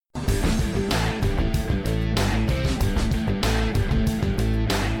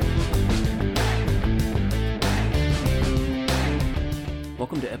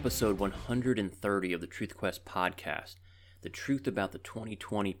episode 130 of the Truth Quest podcast, the truth about the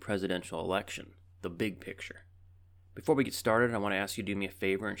 2020 presidential election, the big picture. Before we get started, I want to ask you to do me a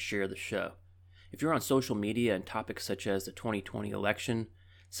favor and share the show. If you're on social media and topics such as the 2020 election,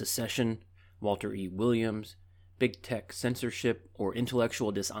 secession, Walter E. Williams, big tech censorship, or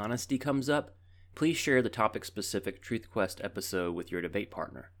intellectual dishonesty comes up, please share the topic-specific Truth Quest episode with your debate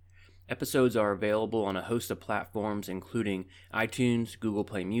partner. Episodes are available on a host of platforms including iTunes, Google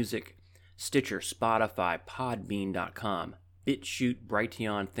Play Music, Stitcher, Spotify, Podbean.com, BitChute,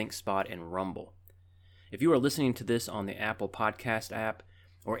 Brighteon, ThinkSpot, and Rumble. If you are listening to this on the Apple Podcast app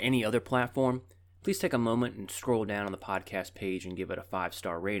or any other platform, please take a moment and scroll down on the podcast page and give it a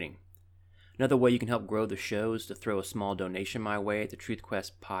 5-star rating. Another way you can help grow the show is to throw a small donation my way at the Truth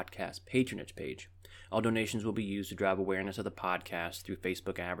Quest podcast patronage page. All donations will be used to drive awareness of the podcast through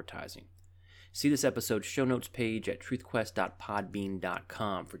Facebook advertising. See this episode's show notes page at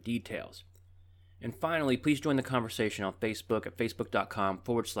truthquest.podbean.com for details. And finally, please join the conversation on Facebook at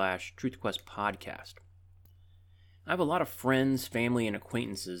facebook.com/truthquestpodcast. I have a lot of friends, family, and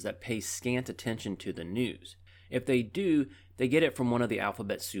acquaintances that pay scant attention to the news. If they do, they get it from one of the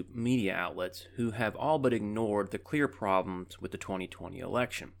alphabet soup media outlets who have all but ignored the clear problems with the 2020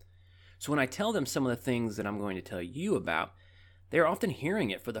 election. So when I tell them some of the things that I'm going to tell you about, they're often hearing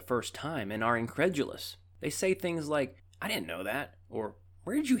it for the first time and are incredulous. They say things like, "I didn't know that," or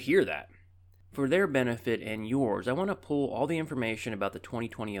 "Where did you hear that?" For their benefit and yours, I want to pull all the information about the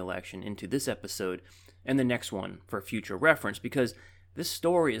 2020 election into this episode and the next one for future reference, because this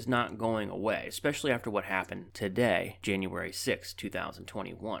story is not going away, especially after what happened today, January 6,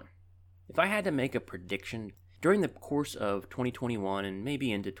 2021. If I had to make a prediction, during the course of 2021 and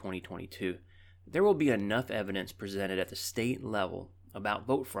maybe into 2022, there will be enough evidence presented at the state level about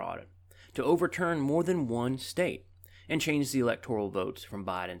vote fraud to overturn more than one state and change the electoral votes from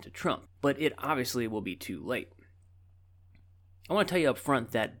Biden to Trump. But it obviously will be too late. I want to tell you up front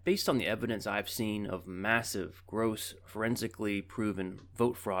that based on the evidence I've seen of massive, gross, forensically proven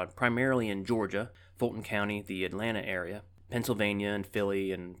vote fraud, primarily in Georgia, Fulton County, the Atlanta area, Pennsylvania and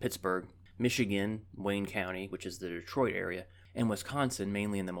Philly and Pittsburgh, Michigan, Wayne County, which is the Detroit area, and Wisconsin,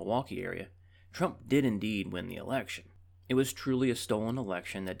 mainly in the Milwaukee area, Trump did indeed win the election. It was truly a stolen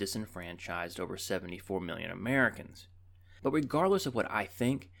election that disenfranchised over 74 million Americans. But regardless of what I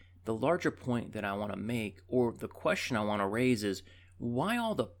think, the larger point that I want to make, or the question I want to raise, is why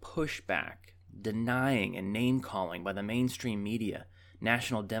all the pushback, denying, and name-calling by the mainstream media,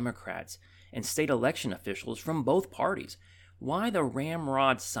 national Democrats, and state election officials from both parties? Why the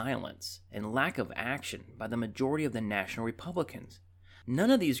ramrod silence and lack of action by the majority of the national Republicans? None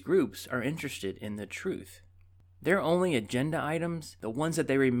of these groups are interested in the truth. Their only agenda items, the ones that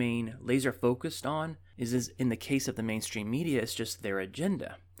they remain laser-focused on, is in the case of the mainstream media, it's just their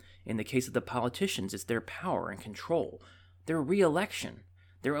agenda. In the case of the politicians, it's their power and control, their re-election,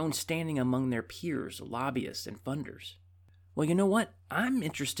 their own standing among their peers, lobbyists, and funders. Well, you know what? I'm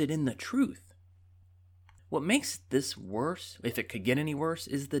interested in the truth. What makes this worse, if it could get any worse,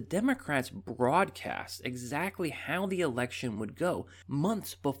 is the Democrats broadcast exactly how the election would go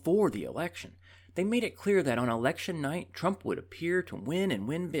months before the election. They made it clear that on election night, Trump would appear to win and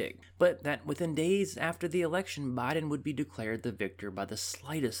win big, but that within days after the election, Biden would be declared the victor by the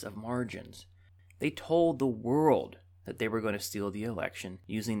slightest of margins. They told the world that they were going to steal the election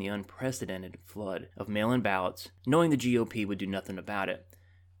using the unprecedented flood of mail-in ballots, knowing the GOP would do nothing about it.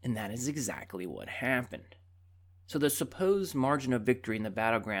 And that is exactly what happened. So the supposed margin of victory in the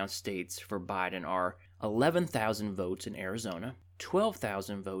battleground states for Biden are 11,000 votes in Arizona,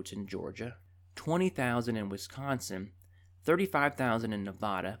 12,000 votes in Georgia, 20,000 in Wisconsin, 35,000 in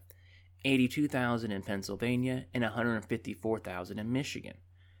Nevada, 82,000 in Pennsylvania, and 154,000 in Michigan.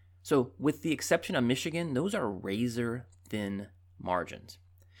 So with the exception of Michigan, those are razor-thin margins.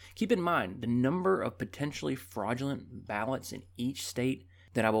 Keep in mind, the number of potentially fraudulent ballots in each state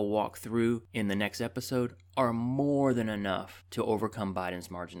that I will walk through in the next episode are more than enough to overcome Biden's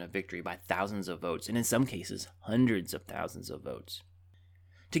margin of victory by thousands of votes, and in some cases, hundreds of thousands of votes.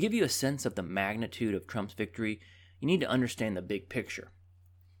 To give you a sense of the magnitude of Trump's victory, you need to understand the big picture.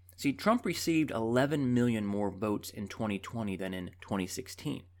 See, Trump received 11 million more votes in 2020 than in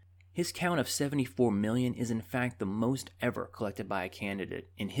 2016. His count of 74 million is in fact the most ever collected by a candidate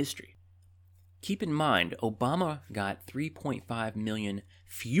in history. Keep in mind, Obama got 3.5 million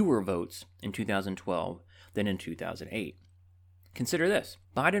fewer votes in 2012 than in 2008. Consider this.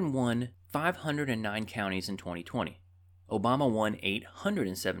 Biden won 509 counties in 2020. Obama won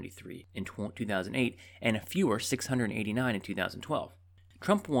 873 in 2008 and fewer 689 in 2012.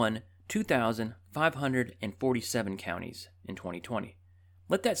 Trump won 2,547 counties in 2020.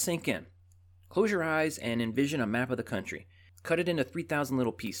 Let that sink in. Close your eyes and envision a map of the country. Cut it into 3,000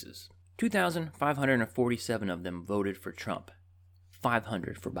 little pieces. 2,547 of them voted for Trump.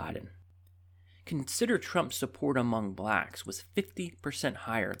 500 for Biden. Consider Trump's support among blacks was 50%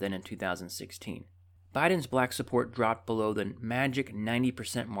 higher than in 2016. Biden's black support dropped below the magic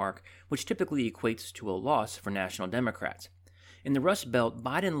 90% mark, which typically equates to a loss for national Democrats. In the Rust Belt,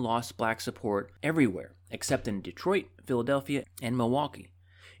 Biden lost black support everywhere, except in Detroit, Philadelphia, and Milwaukee.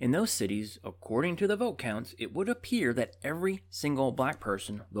 In those cities, according to the vote counts, it would appear that every single black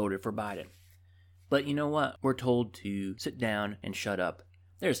person voted for Biden. But you know what? We're told to sit down and shut up.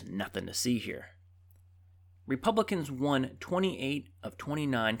 There's nothing to see here. Republicans won 28 of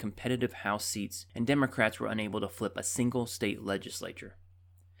 29 competitive House seats, and Democrats were unable to flip a single state legislature.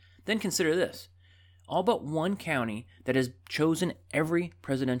 Then consider this. All but one county that has chosen every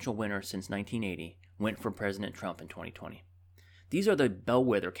presidential winner since 1980 went for President Trump in 2020. These are the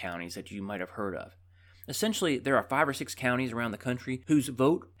bellwether counties that you might have heard of. Essentially, there are 5 or 6 counties around the country whose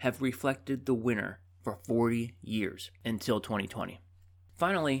vote have reflected the winner for 40 years until 2020.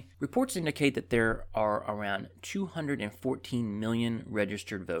 Finally, reports indicate that there are around 214 million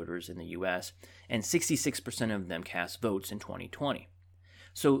registered voters in the U.S., and 66% of them cast votes in 2020.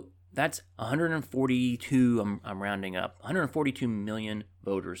 So that's 142, I'm rounding up, 142 million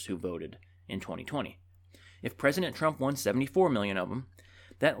voters who voted in 2020. If President Trump won 74 million of them,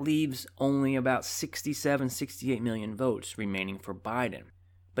 that leaves only about 68 million votes remaining for Biden.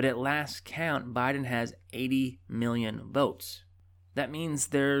 But at last count, Biden has 80 million votes. That means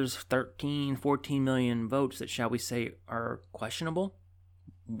there's 14 million votes that, shall we say, are questionable.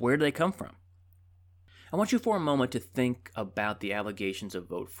 Where do they come from? I want you for a moment to think about the allegations of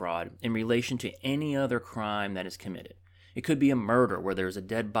vote fraud in relation to any other crime that is committed. It could be a murder where there's a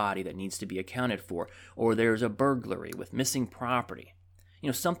dead body that needs to be accounted for, or there's a burglary with missing property.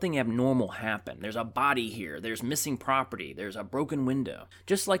 Something abnormal happened. There's a body here. There's missing property. There's a broken window.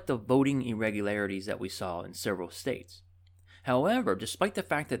 Just like the voting irregularities that we saw in several states. However, despite the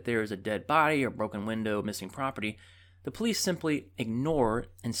fact that there is a dead body or broken window, missing property, the police simply ignore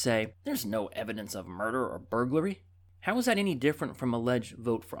and say, there's no evidence of murder or burglary. How is that any different from alleged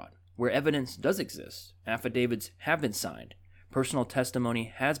vote fraud, where evidence does exist, affidavits have been signed, personal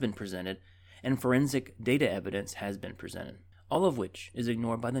testimony has been presented, and forensic data evidence has been presented, all of which is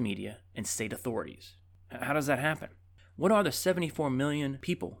ignored by the media and state authorities? How does that happen? What are the 74 million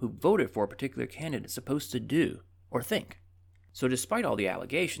people who voted for a particular candidate supposed to do or think? So despite all the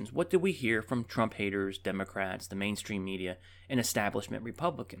allegations, what did we hear from Trump haters, Democrats, the mainstream media, and establishment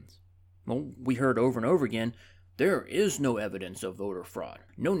Republicans? Well, we heard over and over again, there is no evidence of voter fraud.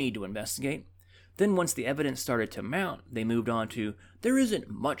 No need to investigate. Then once the evidence started to mount, they moved on to, there isn't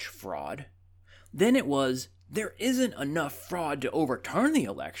much fraud. Then it was, there isn't enough fraud to overturn the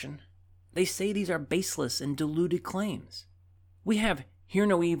election. They say these are baseless and deluded claims. We have hear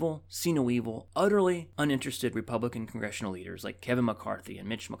no evil, see no evil, utterly uninterested Republican congressional leaders like Kevin McCarthy and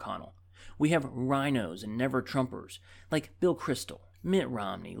Mitch McConnell. We have rhinos and never-Trumpers like Bill Kristol, Mitt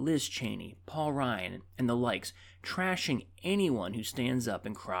Romney, Liz Cheney, Paul Ryan, and the likes, trashing anyone who stands up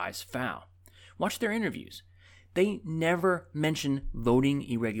and cries foul. Watch their interviews. They never mention voting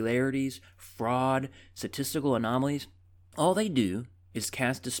irregularities, fraud, statistical anomalies. All they do is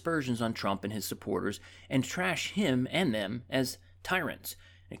cast dispersions on Trump and his supporters and trash him and them as tyrants,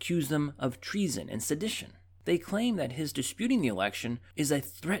 and accuse them of treason and sedition. They claim that his disputing the election is a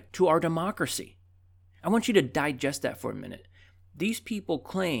threat to our democracy. I want you to digest that for a minute. These people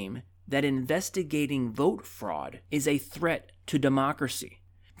claim that investigating vote fraud is a threat to democracy.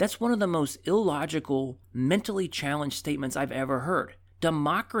 That's one of the most illogical, mentally challenged statements I've ever heard.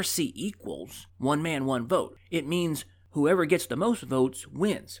 Democracy equals one man, one vote. It means whoever gets the most votes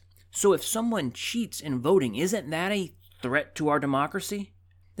wins. So if someone cheats in voting, isn't that a threat to our democracy?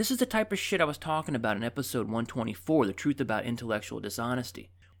 This is the type of shit I was talking about in episode 124, The Truth About Intellectual Dishonesty.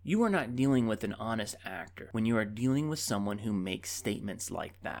 You are not dealing with an honest actor when you are dealing with someone who makes statements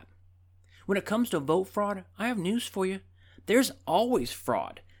like that. When it comes to vote fraud, I have news for you. There's always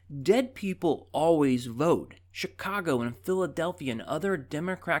fraud. Dead people always vote. Chicago and Philadelphia and other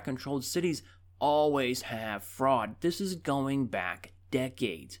Democrat-controlled cities always have fraud. This is going back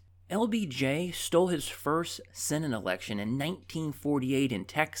decades. LBJ stole his first Senate election in 1948 in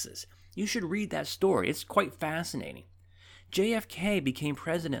Texas. You should read that story. It's quite fascinating. JFK became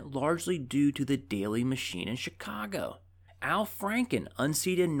president largely due to the Daley Machine in Chicago. Al Franken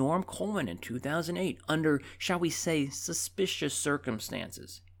unseated Norm Coleman in 2008 under, shall we say, suspicious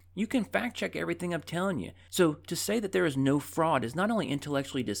circumstances. You can fact check everything I'm telling you. So to say that there is no fraud is not only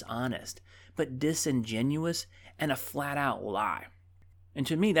intellectually dishonest, but disingenuous and a flat-out lie. And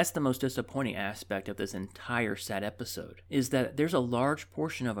to me, that's the most disappointing aspect of this entire sad episode, is that there's a large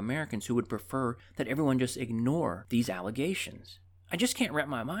portion of Americans who would prefer that everyone just ignore these allegations. I just can't wrap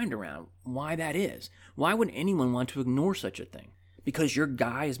my mind around why that is. Why would anyone want to ignore such a thing? Because your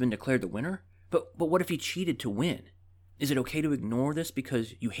guy has been declared the winner? But what if he cheated to win? Is it okay to ignore this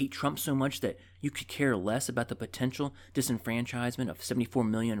because you hate Trump so much that you could care less about the potential disenfranchisement of 74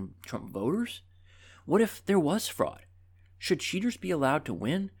 million Trump voters? What if there was fraud? Should cheaters be allowed to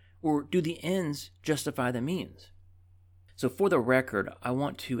win, or do the ends justify the means? So for the record, I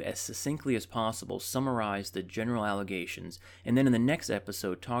want to, as succinctly as possible, summarize the general allegations, and then in the next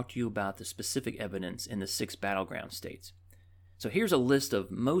episode talk to you about the specific evidence in the 6 battleground states. So here's a list of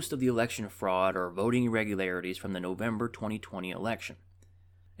most of the election fraud or voting irregularities from the November 2020 election.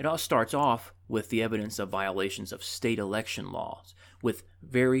 It all starts off with the evidence of violations of state election laws, with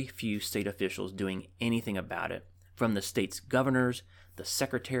very few state officials doing anything about it, from the state's governors, the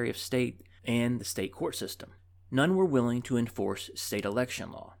Secretary of State, and the state court system. None were willing to enforce state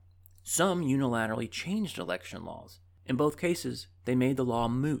election law. Some unilaterally changed election laws. In both cases, they made the law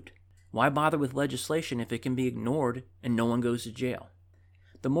moot. Why bother with legislation if it can be ignored and no one goes to jail?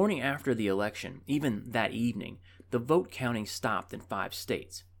 The morning after the election, even that evening, the vote counting stopped in 5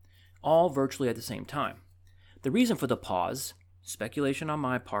 states, all virtually at the same time. The reason for the pause, speculation on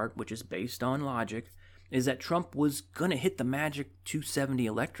my part, which is based on logic, is that Trump was going to hit the magic 270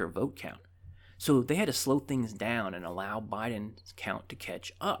 elector vote count. So they had to slow things down and allow Biden's count to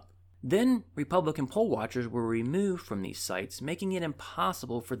catch up. Then Republican poll watchers were removed from these sites, making it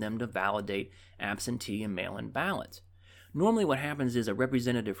impossible for them to validate absentee and mail-in ballots. Normally what happens is a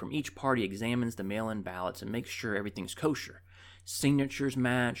representative from each party examines the mail-in ballots and makes sure everything's kosher. Signatures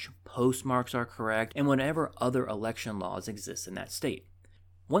match, postmarks are correct, and whatever other election laws exist in that state.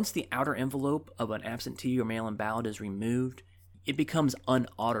 Once the outer envelope of an absentee or mail-in ballot is removed, it becomes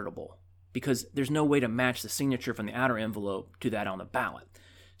unauditable because there's no way to match the signature from the outer envelope to that on the ballot.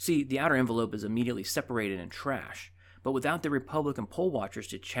 See, the outer envelope is immediately separated in trash, but without the Republican poll watchers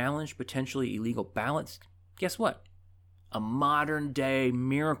to challenge potentially illegal ballots, guess what? A modern-day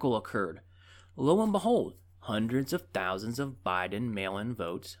miracle occurred. Lo and behold, hundreds of thousands of Biden mail-in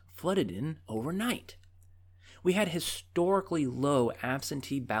votes flooded in overnight. We had historically low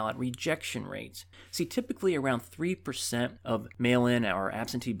absentee ballot rejection rates. See, typically around 3% of mail-in or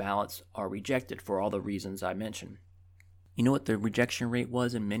absentee ballots are rejected for all the reasons I mentioned. You know what the rejection rate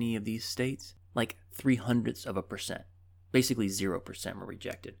was in many of these states? Like 0.03%. Basically 0% were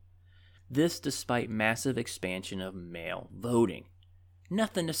rejected. This despite massive expansion of mail voting.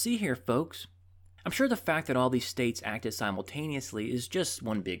 Nothing to see here, folks. I'm sure the fact that all these states acted simultaneously is just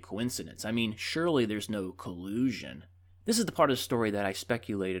one big coincidence. I mean, surely there's no collusion. This is the part of the story that I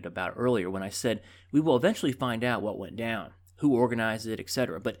speculated about earlier when I said we will eventually find out what went down, who organized it,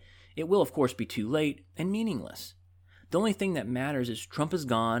 etc. But it will, of course, be too late and meaningless. The only thing that matters is Trump is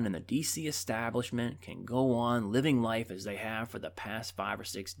gone and the DC establishment can go on living life as they have for the past 5 or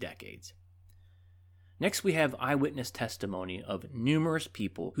 6 decades. Next, we have eyewitness testimony of numerous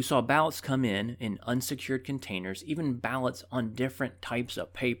people who saw ballots come in unsecured containers, even ballots on different types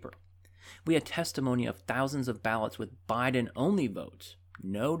of paper. We had testimony of thousands of ballots with Biden-only votes,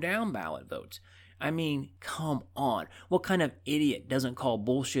 no down-ballot votes. I mean, come on. What kind of idiot doesn't call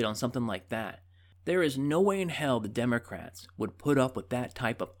bullshit on something like that? There is no way in hell the Democrats would put up with that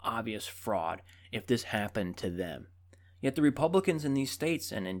type of obvious fraud if this happened to them. Yet the Republicans in these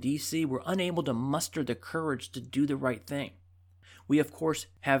states and in D.C. were unable to muster the courage to do the right thing. We, of course,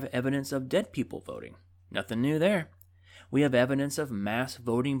 have evidence of dead people voting. Nothing new there. We have evidence of mass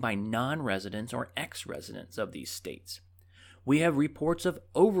voting by non-residents or ex-residents of these states. We have reports of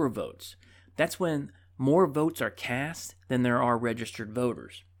overvotes. That's when more votes are cast than there are registered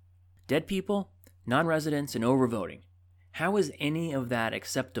voters. Dead people, non-residents, and overvoting. How is any of that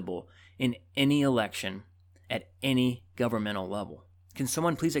acceptable in any election at any governmental level? Can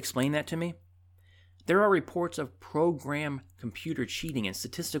someone please explain that to me? There are reports of program computer cheating and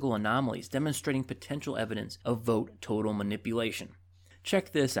statistical anomalies demonstrating potential evidence of vote total manipulation.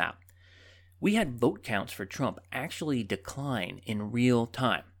 Check this out. We had vote counts for Trump actually decline in real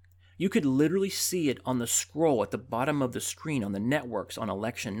time. You could literally see it on the scroll at the bottom of the screen on the networks on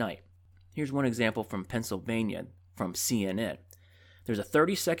election night. Here's one example from Pennsylvania from CNN. There's a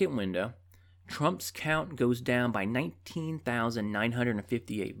 30-second window. Trump's count goes down by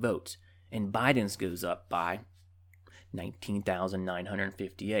 19,958 votes, and Biden's goes up by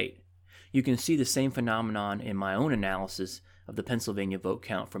 19,958. You can see the same phenomenon in my own analysis of the Pennsylvania vote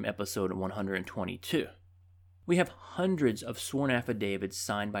count from episode 122. We have hundreds of sworn affidavits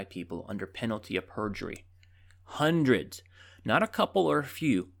signed by people under penalty of perjury. Hundreds. Not a couple or a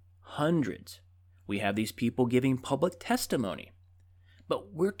few, hundreds. We have these people giving public testimony.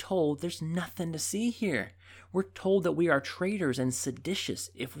 But we're told there's nothing to see here. We're told that we are traitors and seditious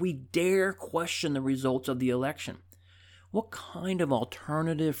if we dare question the results of the election. What kind of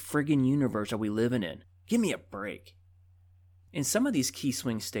alternative friggin' universe are we living in? Give me a break. In some of these key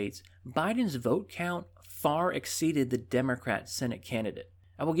swing states, Biden's vote count far exceeded the Democrat Senate candidate.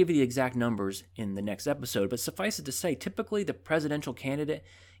 I will give you the exact numbers in the next episode, but suffice it to say, typically the presidential candidate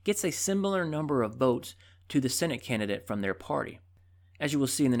gets a similar number of votes to the Senate candidate from their party. As you will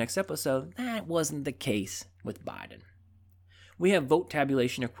see in the next episode, that wasn't the case with Biden. We have vote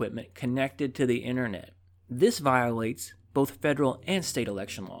tabulation equipment connected to the internet. This violates both federal and state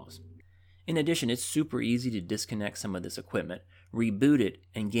election laws. In addition, it's super easy to disconnect some of this equipment, reboot it,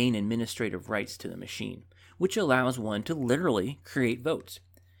 and gain administrative rights to the machine, which allows one to literally create votes.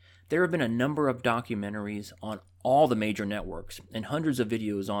 There have been a number of documentaries on all the major networks and hundreds of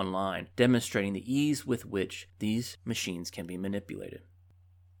videos online demonstrating the ease with which these machines can be manipulated.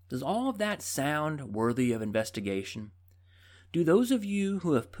 Does all of that sound worthy of investigation? Do those of you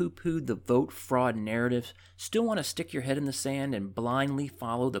who have poo-pooed the vote fraud narratives still want to stick your head in the sand and blindly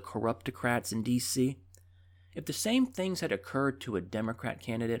follow the corruptocrats in D.C.? If the same things had occurred to a Democrat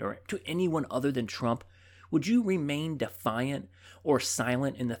candidate or to anyone other than Trump, would you remain defiant or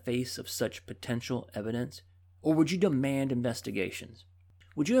silent in the face of such potential evidence? Or would you demand investigations?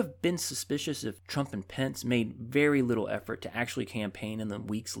 Would you have been suspicious if Trump and Pence made very little effort to actually campaign in the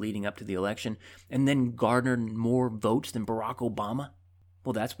weeks leading up to the election and then garnered more votes than Barack Obama?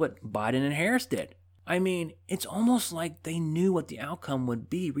 Well, that's what Biden and Harris did. I mean, it's almost like they knew what the outcome would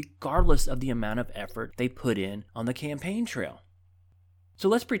be regardless of the amount of effort they put in on the campaign trail. So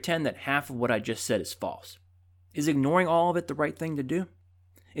let's pretend that half of what I just said is false. Is ignoring all of it the right thing to do?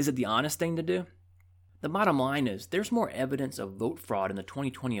 Is it the honest thing to do? The bottom line is there's more evidence of vote fraud in the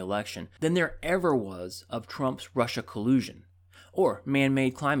 2020 election than there ever was of Trump's Russia collusion, or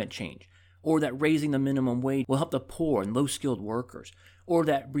man-made climate change, or that raising the minimum wage will help the poor and low-skilled workers, or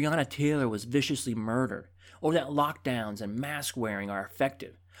that Breonna Taylor was viciously murdered, or that lockdowns and mask wearing are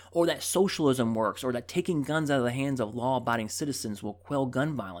effective, or that socialism works, or that taking guns out of the hands of law-abiding citizens will quell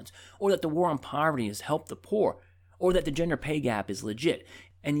gun violence, or that the war on poverty has helped the poor, or that the gender pay gap is legit.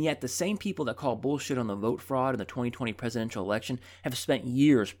 And yet the same people that call bullshit on the vote fraud in the 2020 presidential election have spent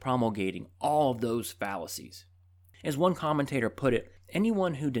years promulgating all of those fallacies. As one commentator put it,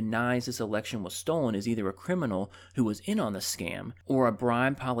 anyone who denies this election was stolen is either a criminal who was in on the scam, or a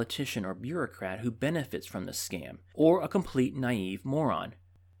bribed politician or bureaucrat who benefits from the scam, or a complete naive moron.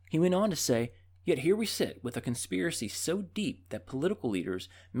 He went on to say, yet here we sit with a conspiracy so deep that political leaders,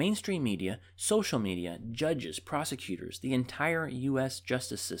 mainstream media, social media, judges, prosecutors, the entire U.S.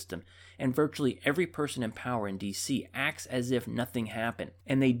 justice system, and virtually every person in power in D.C. acts as if nothing happened.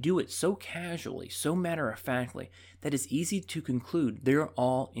 And they do it so casually, so matter-of-factly, that it's easy to conclude they're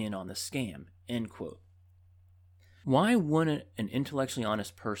all in on the scam. End quote. Why wouldn't an intellectually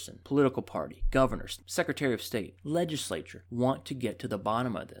honest person, political party, governor, secretary of state, legislature want to get to the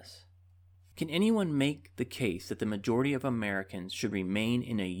bottom of this? Can anyone make the case that the majority of Americans should remain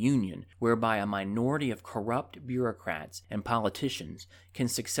in a union whereby a minority of corrupt bureaucrats and politicians can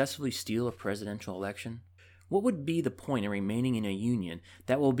successfully steal a presidential election? What would be the point in remaining in a union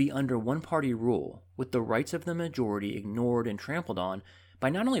that will be under one-party rule, with the rights of the majority ignored and trampled on by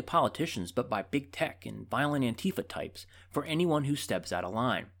not only politicians but by big tech and violent Antifa types for anyone who steps out of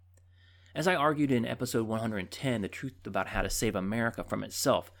line? As I argued in episode 110, The Truth About How to Save America from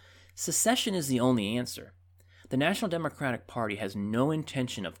Itself, secession is the only answer. The National Democratic Party has no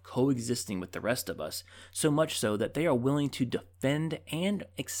intention of coexisting with the rest of us, so much so that they are willing to defend and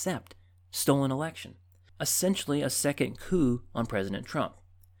accept stolen election, essentially a second coup on President Trump.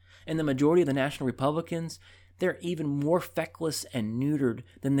 And the majority of the National Republicans, they're even more feckless and neutered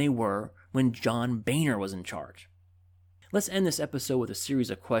than they were when John Boehner was in charge. Let's end this episode with a series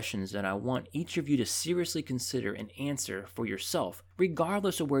of questions that I want each of you to seriously consider and answer for yourself,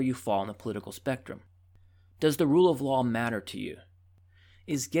 regardless of where you fall on the political spectrum. Does the rule of law matter to you?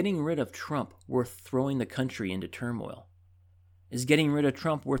 Is getting rid of Trump worth throwing the country into turmoil? Is getting rid of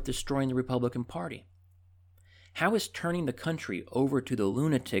Trump worth destroying the Republican Party? How is turning the country over to the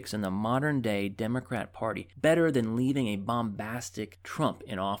lunatics in the modern-day Democrat Party better than leaving a bombastic Trump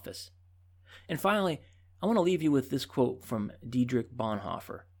in office? And finally, I want to leave you with this quote from Dietrich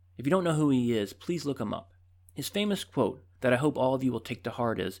Bonhoeffer. If you don't know who he is, please look him up. His famous quote that I hope all of you will take to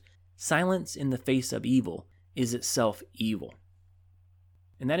heart is, "Silence in the face of evil is itself evil."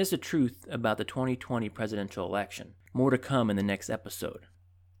 And that is the truth about the 2020 presidential election. More to come in the next episode.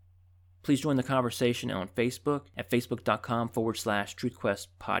 Please join the conversation on Facebook at facebook.com/TruthQuest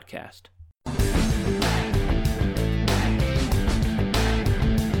Podcast.